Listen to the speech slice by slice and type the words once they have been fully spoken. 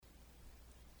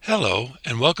Hello,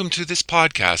 and welcome to this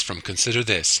podcast from Consider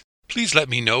This. Please let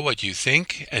me know what you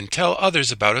think and tell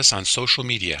others about us on social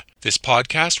media. This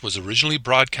podcast was originally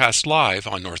broadcast live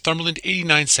on Northumberland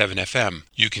 89.7 FM.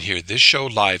 You can hear this show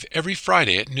live every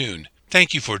Friday at noon.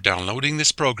 Thank you for downloading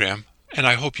this program, and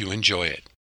I hope you enjoy it.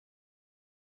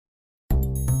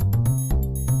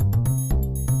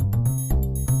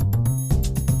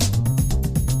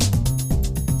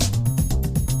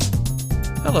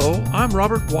 Hello, I'm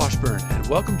Robert Washburn, and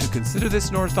welcome to Consider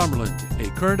This Northumberland, a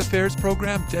current affairs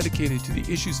program dedicated to the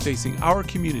issues facing our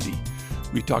community.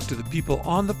 We talk to the people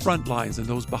on the front lines and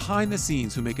those behind the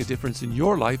scenes who make a difference in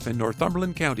your life in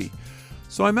Northumberland County.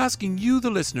 So I'm asking you, the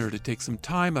listener, to take some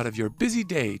time out of your busy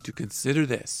day to consider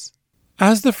this.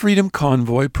 As the Freedom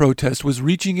Convoy protest was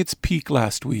reaching its peak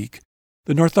last week,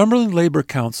 the Northumberland Labour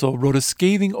Council wrote a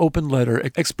scathing open letter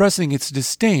expressing its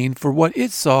disdain for what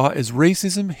it saw as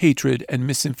racism, hatred, and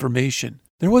misinformation.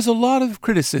 There was a lot of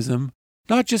criticism,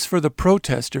 not just for the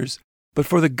protesters, but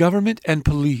for the government and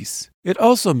police. It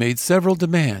also made several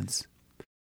demands.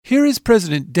 Here is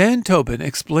President Dan Tobin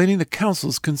explaining the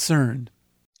council's concern.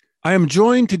 I am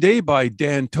joined today by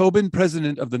Dan Tobin,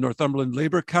 President of the Northumberland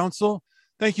Labour Council.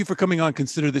 Thank you for coming on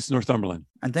Consider This Northumberland.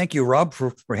 And thank you, Rob,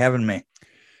 for having me.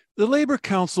 The Labour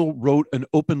Council wrote an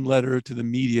open letter to the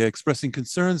media expressing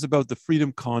concerns about the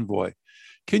Freedom Convoy.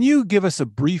 Can you give us a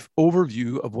brief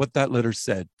overview of what that letter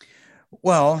said?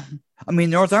 Well,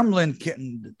 Northumberland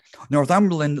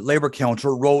Labour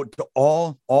Council wrote to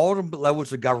all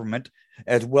levels of government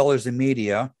as well as the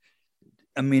media.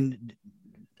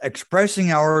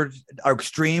 Expressing our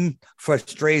extreme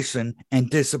frustration and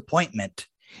disappointment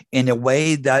in the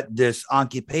way that this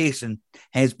occupation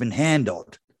has been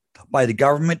handled by the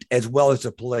government as well as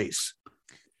the police.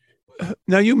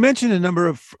 Now, you mentioned a number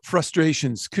of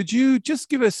frustrations. Could you just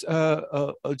give us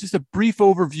just a brief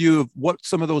overview of what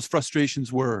some of those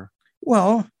frustrations were?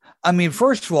 Well,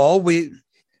 first of all, it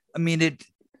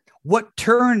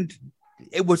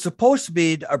was supposed to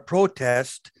be a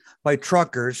protest by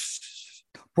truckers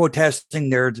protesting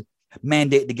their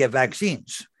mandate to get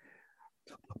vaccines.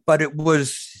 But it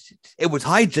was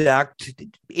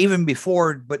hijacked even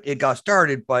before, but it got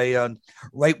started by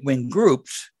right-wing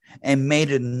groups and made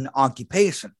it an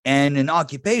occupation. And an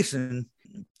occupation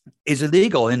is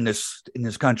illegal in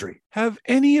this country. Have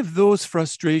any of those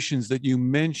frustrations that you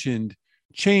mentioned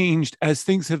changed as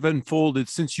things have unfolded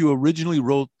since you originally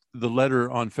wrote the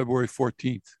letter on February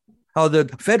 14th? How the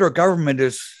federal government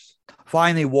has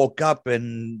finally woke up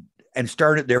and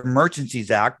started their Emergencies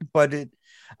Act, but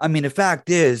the fact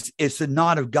is, it should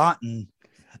not have gotten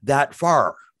that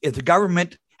far. If the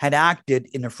government had acted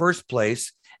in the first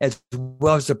place, as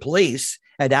well as the police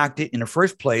had acted in the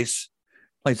first place,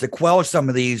 like to quell some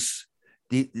of these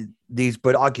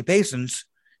occupations,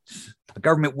 the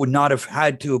government would not have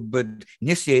had to but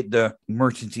initiate the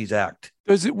Emergencies Act.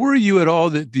 Does it worry you at all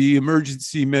that the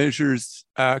Emergency Measures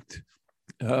Act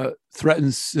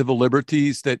threatens civil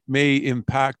liberties that may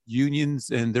impact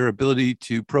unions and their ability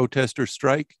to protest or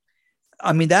strike?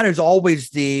 That is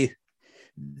always the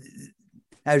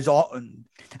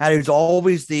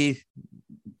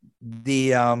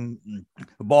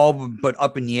ball, but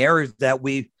up in the air is that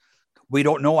we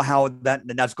don't know how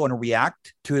that's going to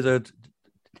react to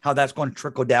how that's going to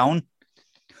trickle down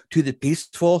to the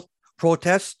peaceful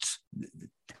protests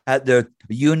that the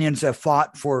unions have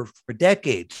fought for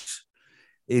decades.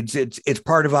 It's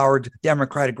part of our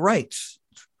democratic rights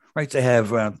to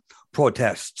have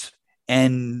protests,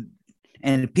 and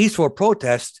peaceful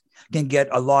protest can get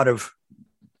a lot of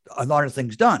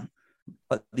things done.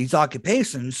 But these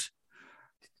occupations,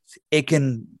 it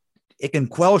can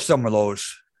quell some of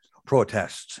those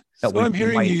protests. So I'm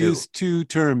hearing you use two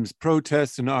terms,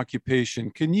 protest and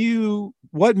occupation.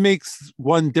 What makes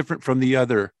one different from the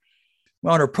other?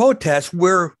 Well, in a protest,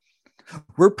 we're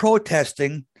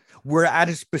protesting. We're at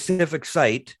a specific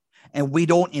site, and we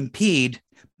don't impede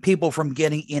people from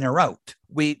getting in or out.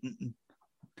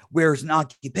 Whereas an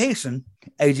occupation,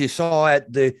 as you saw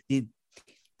at the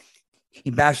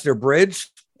Ambassador Bridge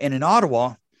and in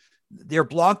Ottawa, they're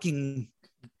blocking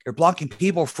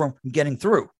people from getting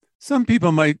through. Some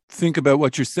people might think about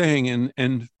what you're saying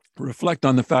and reflect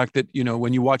on the fact that,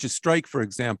 when you watch a strike, for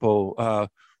example,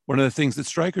 one of the things that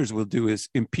strikers will do is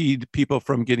impede people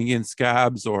from getting in,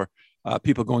 scabs or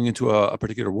people going into a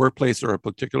particular workplace or a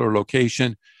particular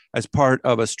location as part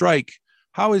of a strike.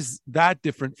 How is that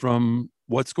different from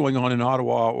what's going on in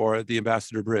Ottawa or at the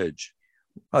Ambassador Bridge?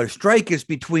 A strike is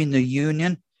between the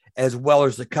union as well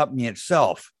as the company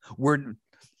itself. We're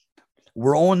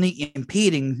only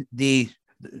impeding the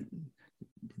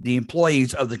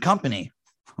employees of the company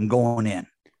from going in.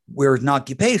 Whereas an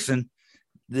occupation,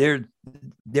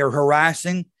 they're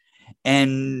harassing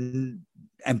and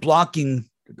blocking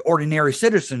ordinary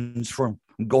citizens from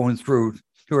going through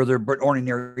their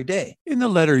ordinary day. In the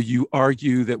letter, you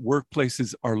argue that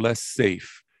workplaces are less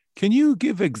safe. Can you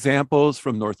give examples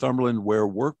from Northumberland where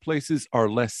workplaces are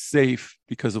less safe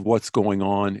because of what's going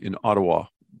on in Ottawa?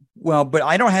 Well, but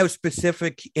I don't have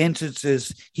specific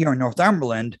instances here in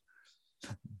Northumberland.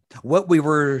 What we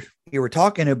were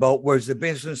talking about was the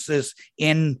businesses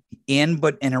in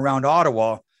but and around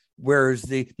Ottawa, whereas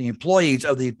the employees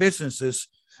of the businesses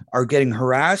are getting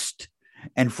harassed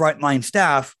and frontline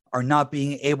staff are not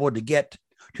being able to get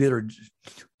to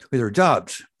their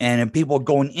jobs, and people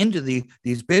going into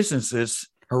these businesses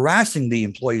harassing the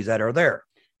employees that are there.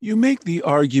 You make the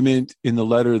argument in the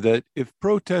letter that if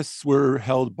protests were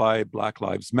held by Black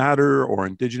Lives Matter or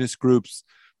Indigenous groups,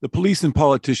 the police and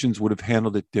politicians would have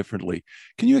handled it differently.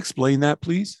 Can you explain that,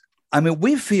 please? I mean,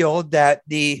 we feel that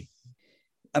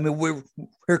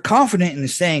we're confident in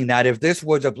saying that if this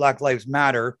was a Black Lives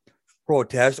Matter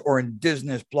protest or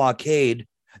Indigenous blockade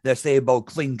that say about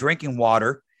clean drinking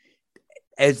water,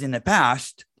 as in the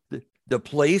past, the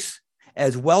police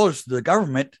as well as the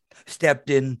government stepped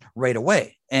in right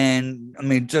away. And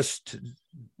the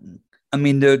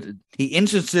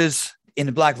instances in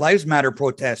the Black Lives Matter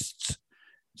protests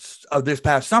of this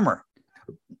past summer,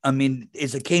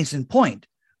 is a case in point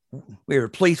where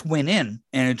police went in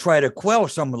and tried to quell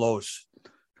some of those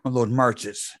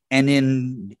marches. And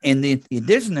in the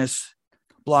Indigenous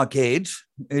blockades,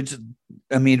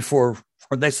 for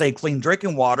let's say clean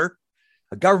drinking water,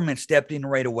 the government stepped in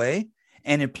right away,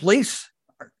 and the police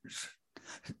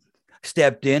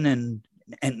stepped in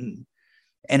and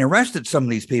arrested some of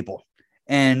these people.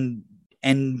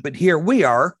 But here we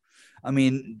are.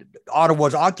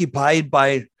 Ottawa's occupied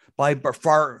by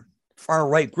far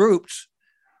right groups,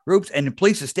 and the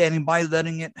police is standing by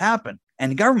letting it happen,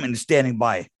 and the government is standing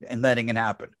by and letting it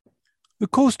happen. The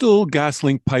Coastal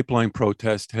GasLink pipeline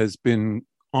protest has been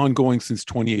ongoing since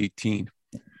 2018,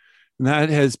 and that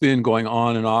has been going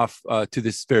on and off to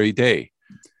this very day.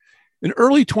 In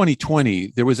early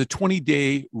 2020, there was a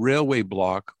 20-day railway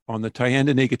block on the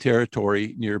Tyendinaga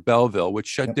territory near Belleville, which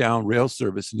shut down rail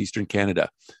service in Eastern Canada.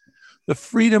 The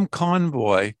Freedom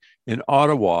Convoy in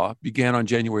Ottawa began on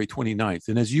January 29th.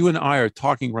 And as you and I are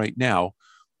talking right now,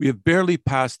 we have barely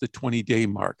passed the 20-day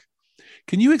mark.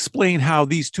 Can you explain how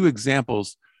these two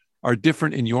examples are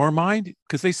different in your mind?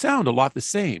 Because they sound a lot the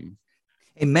same.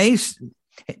 It may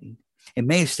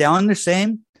sound the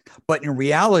same, but in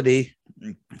reality,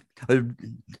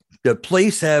 the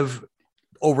police have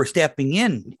overstepping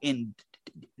in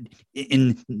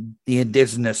the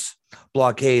Indigenous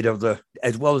blockade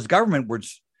as well as government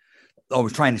was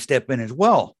trying to step in as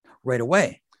well right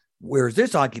away. Whereas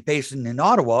this occupation in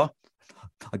Ottawa,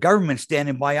 a government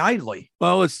standing by idly.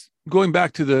 Well, it's going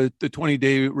back to the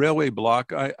 20-day railway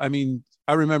block.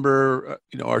 I remember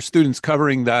our students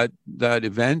covering that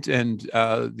event, and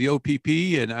the OPP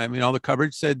and all the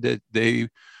coverage said that they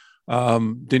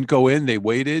didn't go in. They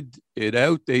waited it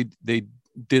out. They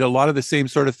did a lot of the same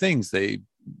sort of things. They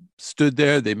stood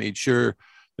there. They made sure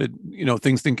that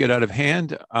things didn't get out of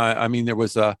hand. There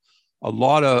was a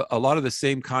lot of the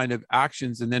same kind of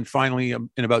actions, and then finally, in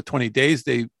about 20 days,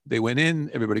 they went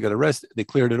in. Everybody got arrested. They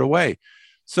cleared it away.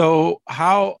 So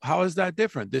how is that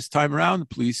different this time around? The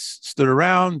police stood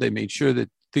around. They made sure that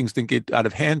things didn't get out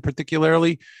of hand,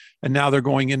 particularly, and now they're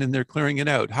going in and they're clearing it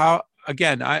out. How?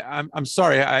 Again, I'm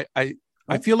sorry.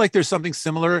 I feel like there's something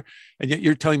similar, and yet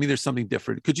you're telling me there's something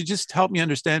different. Could you just help me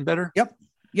understand better? Yep.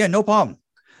 Yeah, no problem.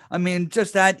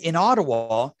 Just that in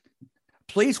Ottawa,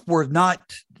 police were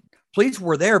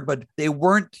there, but they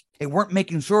weren't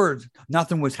making sure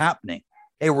nothing was happening.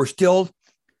 They were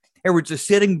just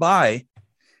sitting by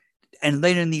and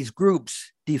letting these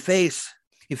groups deface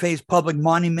public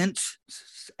monuments,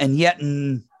 and yet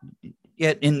in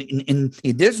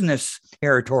Indigenous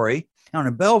territory down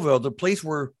in Belleville, the police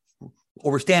were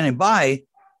standing by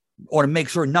or to make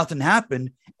sure nothing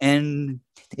happened, and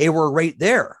they were right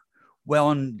there. Well,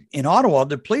 in Ottawa,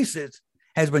 the police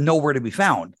has been nowhere to be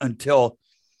found until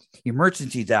the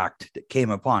Emergencies Act that came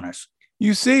upon us.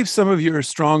 You saved some of your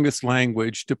strongest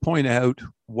language to point out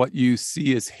what you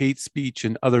see as hate speech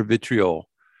and other vitriol.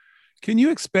 Can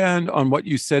you expand on what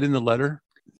you said in the letter?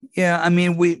 Yeah,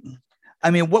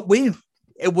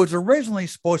 it was originally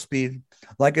supposed to be,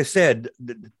 like I said,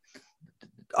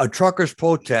 a truckers'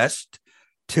 protest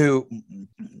to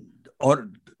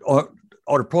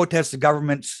protest the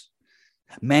government's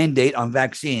mandate on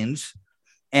vaccines,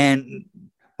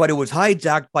 but it was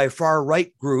hijacked by far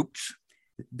right groups.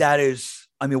 That is,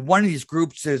 one of these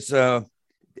groups is a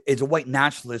white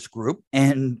nationalist group,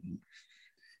 and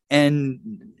and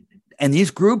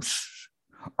these groups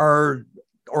are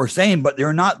saying, but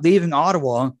they're not leaving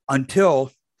Ottawa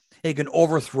until they can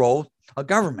overthrow a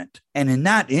government. And in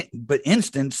that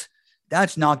instance,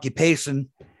 that's an occupation,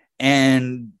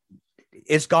 and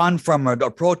it's gone from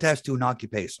a protest to an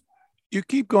occupation. You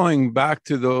keep going back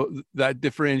to that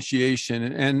differentiation,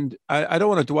 and I don't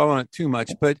want to dwell on it too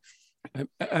much, but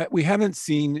we haven't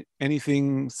seen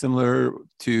anything similar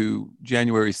to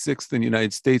January 6th in the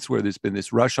United States, where there's been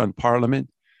this rush on Parliament.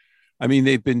 I mean,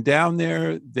 they've been down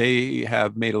there, they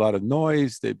have made a lot of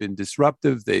noise, they've been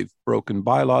disruptive, they've broken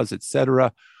bylaws,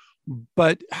 etc.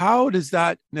 But how does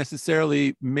that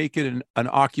necessarily make it an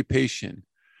occupation?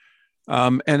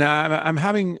 And I'm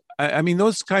having, I mean,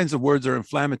 those kinds of words are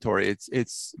inflammatory.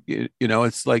 It's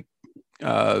like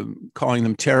calling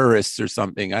them terrorists or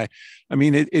something. I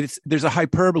mean, there's a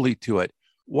hyperbole to it.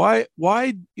 Why,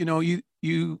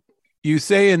 you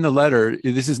say in the letter,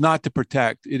 this is not to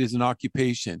protect, it is an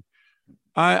occupation.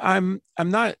 I'm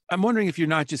wondering if you're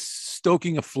not just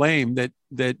stoking a flame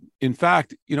that in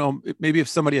fact, maybe if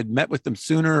somebody had met with them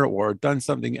sooner or done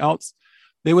something else,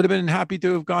 they would have been happy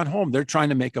to have gone home. They're trying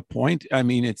to make a point. I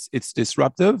mean, it's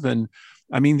disruptive. And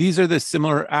I mean, these are the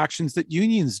similar actions that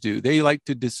unions do. They like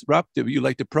to disrupt. You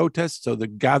like to protest, so they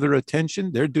gather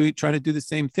attention. They're trying to do the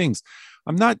same things.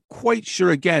 I'm not quite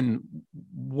sure, again,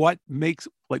 what's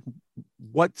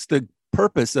the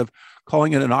purpose of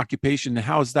calling it an occupation? And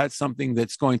how is that something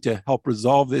that's going to help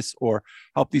resolve this or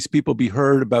help these people be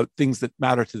heard about things that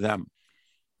matter to them?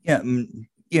 Yeah.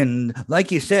 And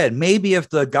like you said, maybe if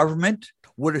the government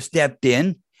would have stepped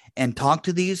in and talked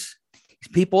to these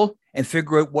people and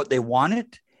figure out what they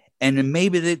wanted, and then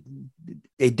maybe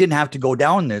they didn't have to go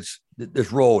down this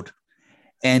road,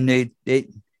 and they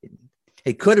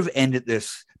could have ended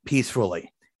this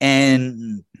peacefully.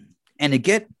 And to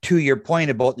get to your point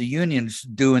about the unions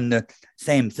doing the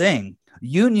same thing,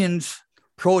 unions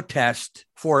protest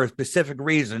for a specific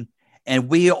reason, and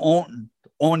we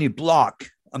only block.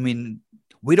 I mean,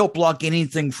 we don't block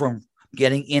anything from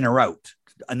getting in or out,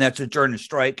 and that's during a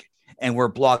strike, and we're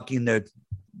blocking the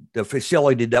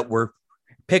facility that we're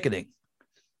picketing.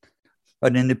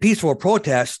 But in the peaceful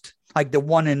protest, like the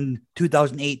one in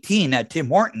 2018 at Tim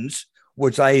Hortons,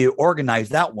 which I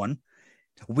organized that one,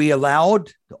 we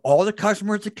allowed all the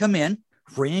customers to come in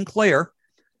free and clear,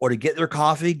 or to get their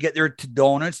coffee, get their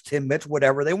donuts, Timbits,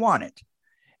 whatever they wanted.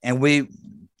 And we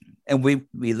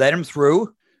let them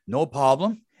through, no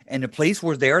problem. And the police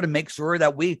was there to make sure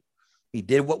that we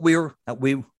did what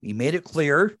we made it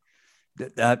clear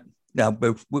that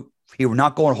we were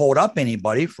not going to hold up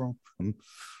anybody from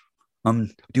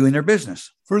doing their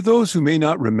business. For those who may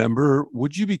not remember,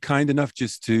 would you be kind enough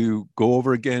just to go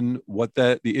over again what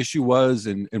the issue was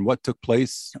and what took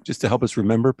place, just to help us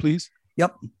remember, please?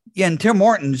 Yep. Yeah, and Tim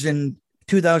Hortons in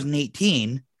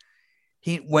 2018,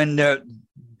 when the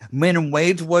minimum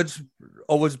wage was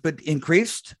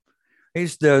increased,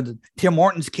 Tim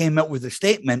Hortons came out with a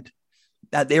statement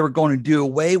that they were going to do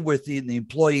away with the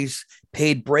employees'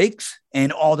 paid breaks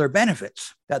and all their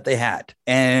benefits that they had,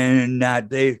 and that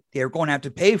they were going to have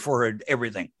to pay for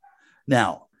everything.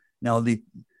 Now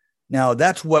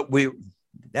that's what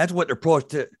the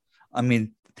protest. I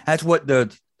mean, that's what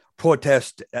the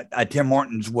protest at Tim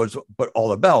Hortons was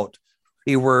all about.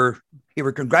 They were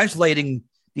congratulating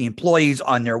the employees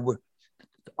on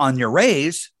their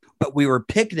raise, but we were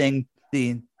picketing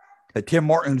the Tim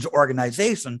Hortons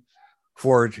organization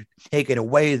for taking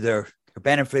away their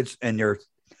benefits and their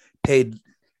paid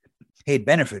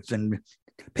benefits and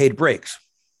paid breaks.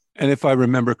 And if I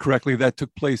remember correctly, that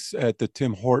took place at the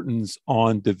Tim Hortons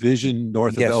on Division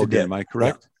north of Elgin. Am I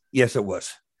correct? Yeah. Yes, it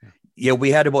was. Yeah,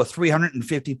 we had about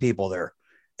 350 people there,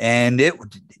 and it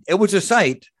was a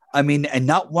sight. I mean, and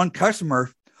not one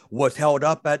customer was held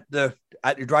up at the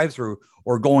drive-thru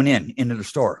or going into the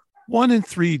store. 1 in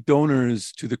 3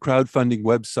 donors to the crowdfunding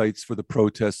websites for the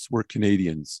protests were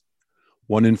Canadians.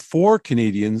 1 in 4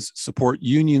 Canadians support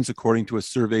unions, according to a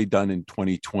survey done in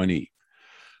 2020.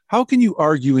 How can you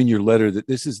argue in your letter that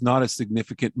this is not a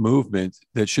significant movement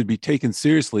that should be taken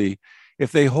seriously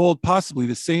if they hold possibly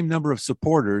the same number of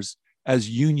supporters as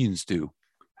unions do?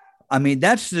 I mean,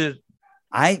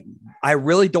 I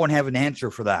really don't have an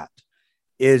answer for that.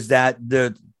 Is that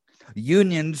the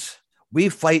unions, we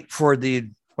fight for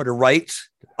the rights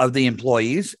of the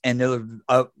employees and of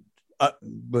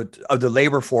the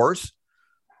labor force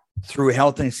through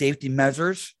health and safety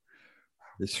measures,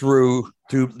 through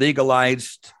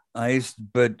legalized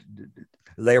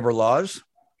labor laws.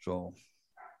 So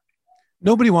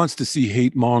nobody wants to see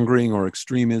hate mongering or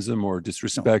extremism or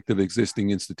disrespect of existing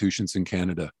institutions in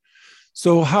Canada.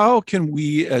 So, how can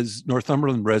we, as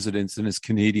Northumberland residents and as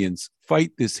Canadians,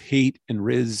 fight this hate and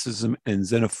racism and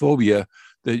xenophobia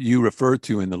that you refer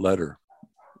to in the letter?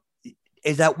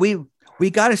 Is that we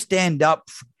got to stand up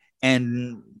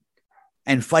and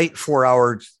fight for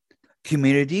our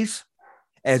communities,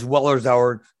 as well as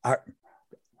our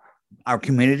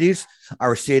communities,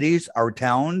 our cities, our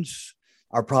towns,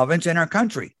 our province, and our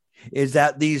country. Is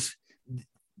that these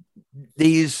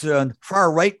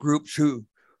far right groups who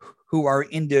are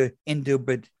into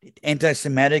but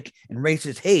anti-Semitic and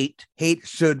racist hate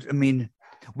should,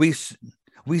 we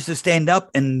should stand up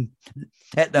and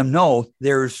let them know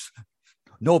there's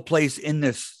no place in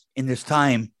this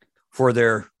time for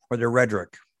their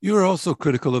rhetoric. You are also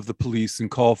critical of the police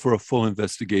and call for a full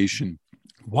investigation.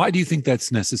 Why do you think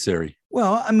that's necessary?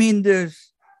 Well,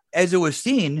 as it was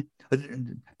seen,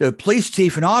 the police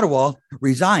chief in Ottawa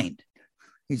resigned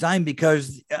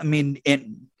because,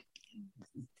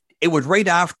 it was right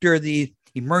after the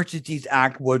Emergencies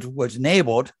Act was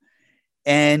enabled,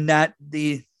 and that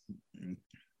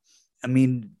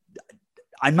I'm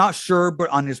not sure,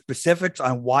 but on the specifics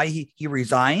on why he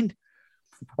resigned,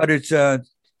 but it's a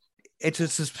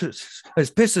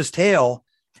suspicious tale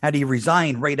that he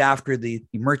resigned right after the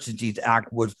Emergencies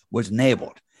Act was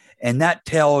enabled, and that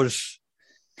tells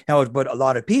but a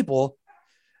lot of people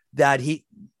that he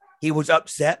was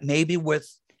upset maybe with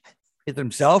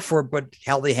himself but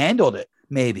how they handled it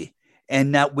maybe,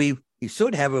 and that he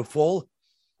should have a full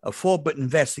but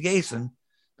investigation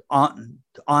on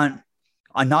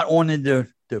not only the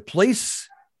police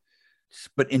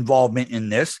but involvement in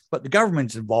this, but the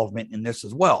government's involvement in this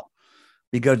as well,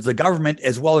 because the government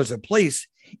as well as the police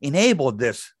enabled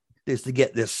this to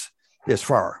get this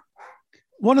far.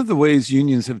 One of the ways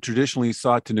unions have traditionally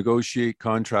sought to negotiate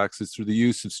contracts is through the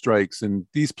use of strikes, and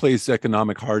these place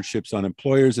economic hardships on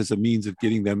employers as a means of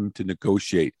getting them to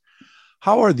negotiate.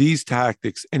 How are these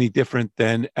tactics any different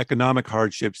than economic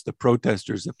hardships the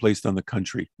protesters have placed on the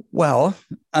country? Well,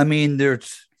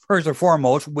 there's first and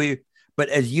foremost, but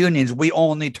as unions, we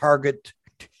only target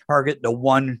the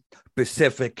one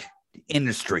specific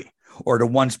industry or the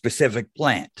one specific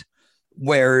plant,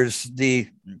 whereas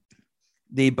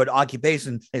but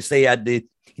occupation, they say at the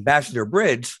Ambassador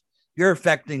Bridge, you're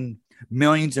affecting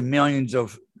millions and millions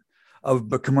of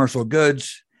commercial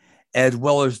goods, as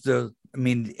well as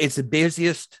it's the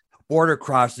busiest border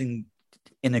crossing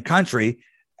in the country,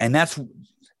 and that's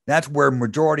where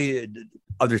majority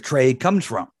of the trade comes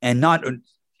from. And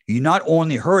you're not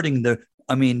only hurting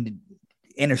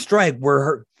in a strike,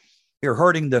 you're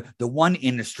hurting the one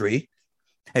industry.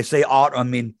 But there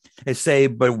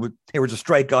was a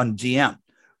strike on GM.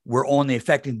 We're only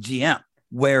affecting GM.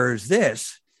 Whereas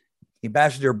this,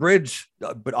 Ambassador Bridge,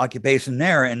 but occupation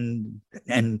there and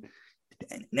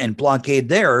blockade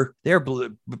there,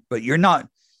 but you're not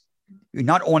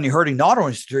only hurting the auto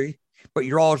industry, but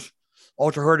you're also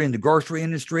hurting the grocery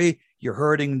industry. You're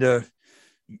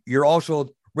also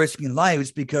risking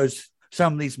lives, because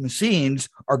some of these machines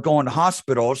are going to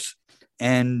hospitals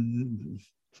and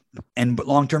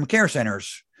long-term care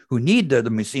centers who need the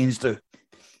machines to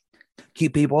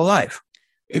keep people alive.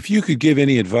 If you could give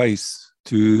any advice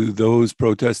to those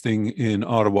protesting in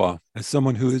Ottawa, as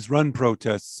someone who has run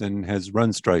protests and has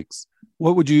run strikes,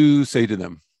 what would you say to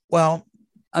them? Well,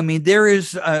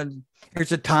 there's a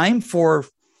time for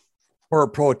a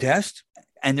protest,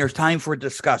 and there's time for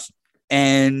discussion.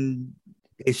 And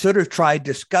they should have tried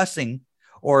discussing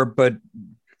or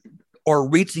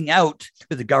reaching out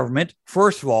to the government,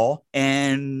 first of all,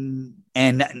 and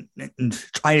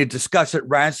try to discuss it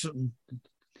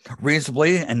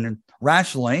reasonably and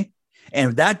rationally.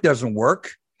 And if that doesn't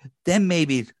work, then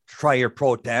maybe try your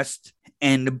protest,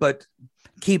 but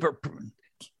keep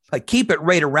it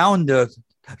right around the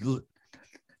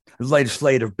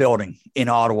legislative building in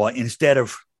Ottawa instead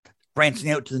of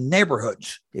branching out to the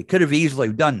neighborhoods. They could have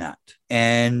easily done that.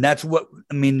 And that's what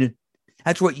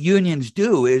unions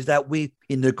do, is that we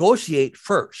negotiate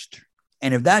first.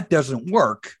 And if that doesn't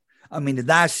work,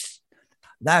 the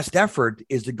last effort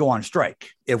is to go on strike.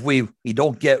 If we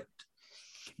don't get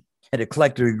a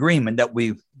collective agreement that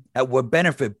would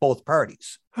benefit both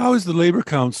parties. How is the Labour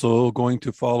Council going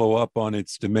to follow up on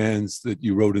its demands that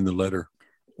you wrote in the letter?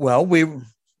 Well, we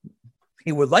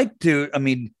would like to,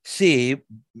 see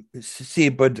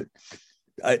but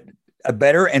a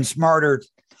better and smarter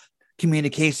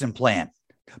communication plan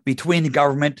between the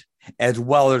government as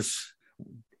well as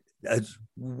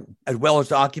the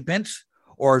occupants,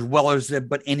 or as well as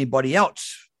but anybody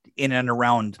else in and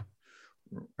around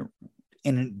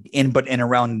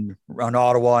around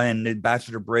Ottawa and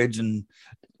Ambassador Bridge and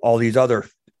all these other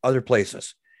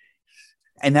places.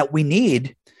 And that we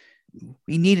need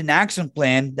we need an action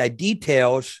plan that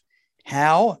details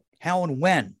how and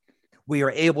when we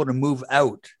are able to move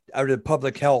out of the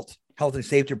public health and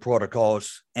safety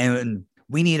protocols. And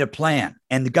we need a plan.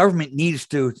 And the government needs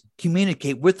to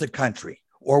communicate with the country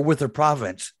or with the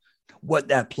province what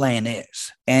that plan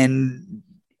is. And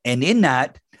in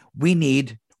that, we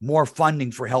need more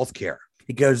funding for healthcare,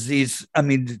 because during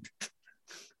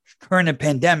the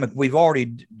pandemic, we've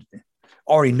already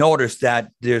noticed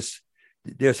that there's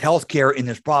healthcare in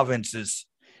this province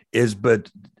is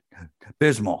but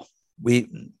abysmal. We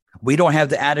don't have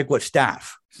the adequate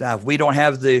staff. We don't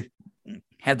have the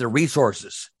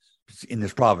resources in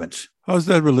this province. How's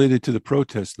that related to the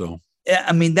protest, though?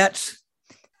 I mean,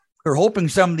 we're hoping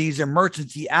some of these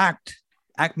emergency act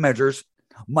measures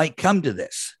might come to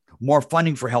this. More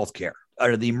funding for healthcare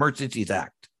out of the Emergencies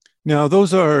Act. Now,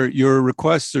 those are your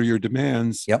requests or your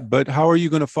demands. Yep. But how are you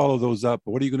going to follow those up?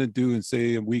 What are you going to do in,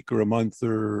 say, a week or a month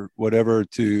or whatever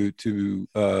to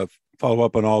follow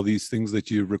up on all these things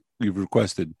that you've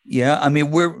requested? Yeah, I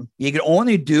mean, you can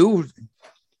only do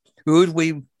what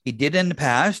we did in the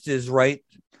past is write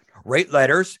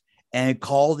letters and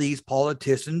call these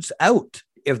politicians out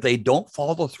if they don't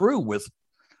follow through with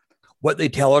what they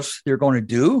tell us they're going to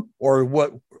do or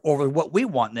what we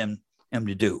want them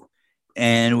to do.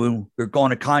 And we're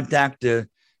going to contact the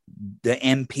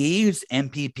MPs,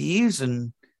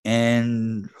 MPPs,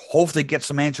 and hopefully get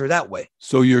some answer that way.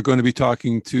 So you're going to be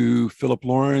talking to Philip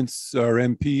Lawrence, our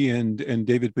MP, and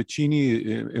David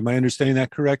Piccini. Am I understanding that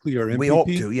correctly? Or MPP? We hope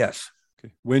to, yes.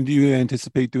 Okay. When do you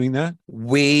anticipate doing that?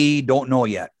 We don't know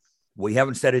yet. We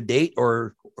haven't set a date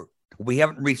or we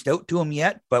haven't reached out to him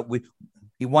yet, but we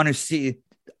want to see.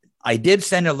 I did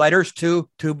send a letters to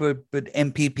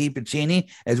MPP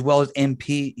Piccini as well as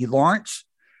MP Lawrence,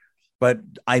 but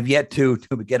I've yet to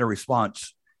get a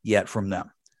response yet from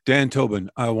them. Dan Tobin,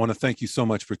 I want to thank you so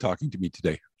much for talking to me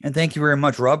today. And thank you very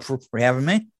much, Rob, for having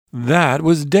me. That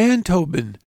was Dan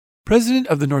Tobin, President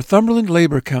of the Northumberland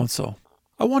Labour Council.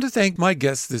 I want to thank my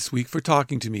guests this week for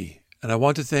talking to me, and I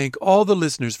want to thank all the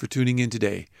listeners for tuning in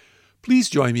today.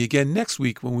 Please join me again next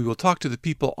week when we will talk to the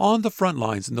people on the front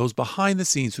lines and those behind the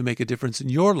scenes who make a difference in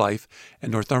your life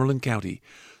and Northumberland County.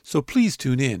 So please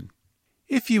tune in.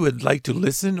 If you would like to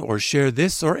listen or share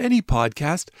this or any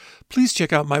podcast, please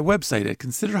check out my website at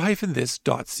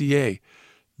consider-this.ca.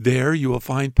 There you will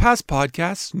find past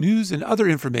podcasts, news, and other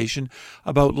information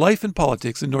about life and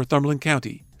politics in Northumberland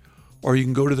County. Or you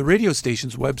can go to the radio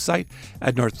station's website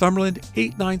at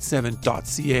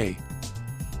northumberland897.ca.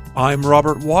 I'm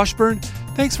Robert Washburn.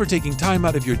 Thanks for taking time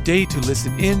out of your day to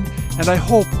listen in, and I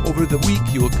hope over the week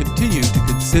you will continue to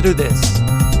consider this.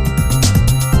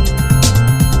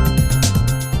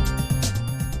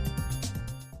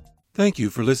 Thank you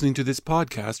for listening to this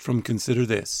podcast from Consider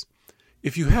This.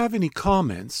 If you have any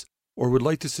comments or would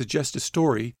like to suggest a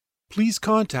story, please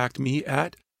contact me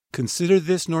at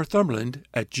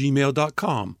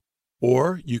considerthisnorthumberland@gmail.com,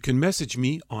 or you can message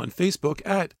me on Facebook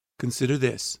at Consider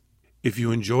This. If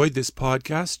you enjoyed this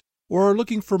podcast or are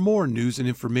looking for more news and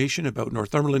information about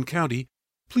Northumberland County,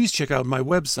 please check out my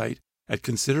website at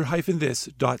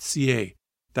consider-this.ca.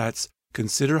 That's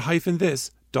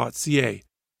consider-this.ca.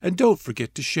 And don't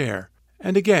forget to share.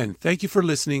 And again, thank you for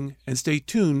listening, and stay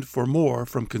tuned for more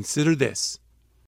from Consider This.